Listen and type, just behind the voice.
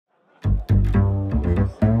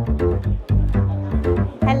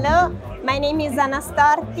My name is Anna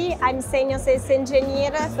Storti. I'm Senior Sales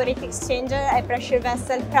Engineer for Heat Exchanger and Pressure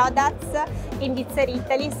Vessel Products in BITZER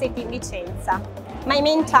Italy, sitting in Vicenza. My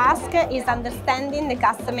main task is understanding the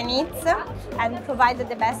customer needs and provide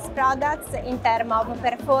the best products in terms of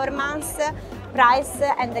performance, price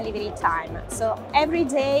and delivery time. So every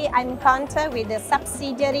day I'm in contact with the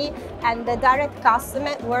subsidiary and the direct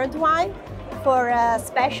customer worldwide for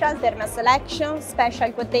special thermal selection,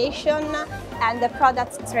 special quotation and the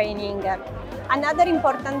product training. Another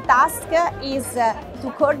important task is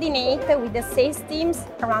to coordinate with the sales teams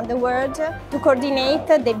around the world to coordinate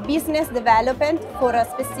the business development for a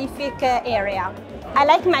specific area. I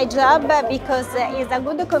like my job because it's a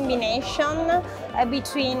good combination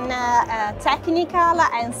between technical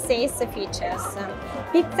and sales features.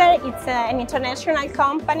 BITZER is an international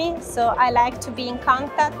company, so I like to be in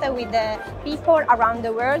contact with the people around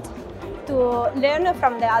the world to learn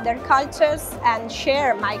from the other cultures and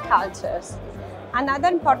share my cultures. Another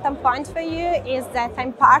important point for you is that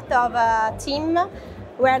I'm part of a team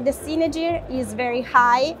where the synergy is very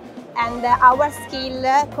high and our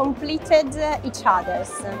skill completed each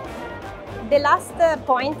other's. The last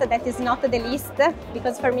point that is not the least,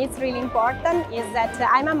 because for me it's really important, is that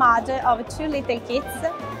I'm a mother of 2 little kids,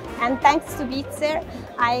 and thanks to BITZER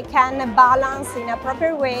I can balance in a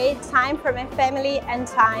proper way time for my family and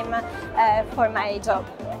time for my job.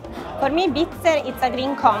 For me BITZER is a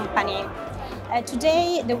green company.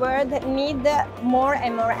 Today the world needs more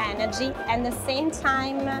and more energy, and at the same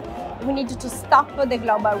time we need to stop the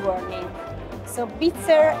global warming. So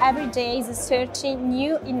BITZER every day is searching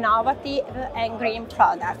new innovative and green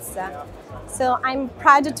products. So I'm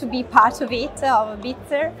proud to be part of it, of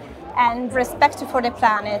BITZER, and respect for the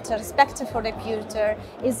planet, respect for the future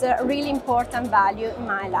is a really important value in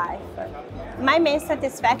my life. My main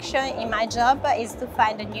satisfaction in my job is to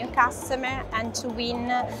find a new customer and to win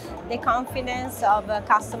the confidence of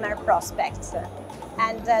customer prospects.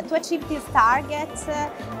 And to achieve this target,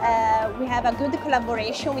 we have a good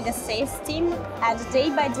collaboration with the sales team, and day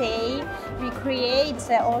by day we create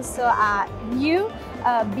also a new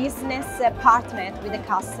business partner with the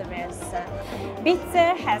customers.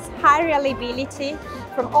 BITZER has high reliability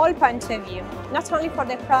from all points of view, not only for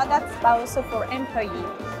the products but also for employees.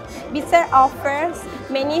 BITZER offers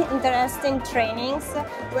many interesting trainings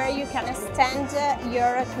where you can extend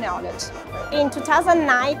your knowledge. In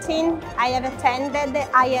 2019, I have attended the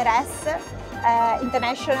IRS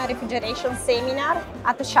International Refrigeration Seminar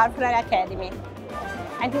at the Sharpler Academy.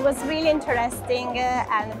 And it was really interesting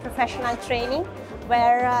and professional training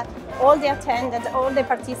where all the attendants, all the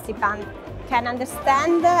participants can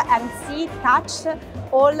understand and see, touch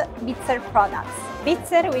all BITZER products.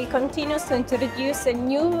 BITZER will continue to introduce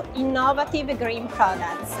new innovative green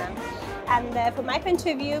products. And from my point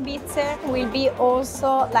of view, BITZER will be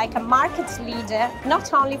also like a market leader,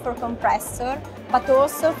 not only for compressor, but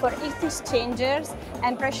also for heat exchangers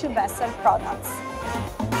and pressure vessel products.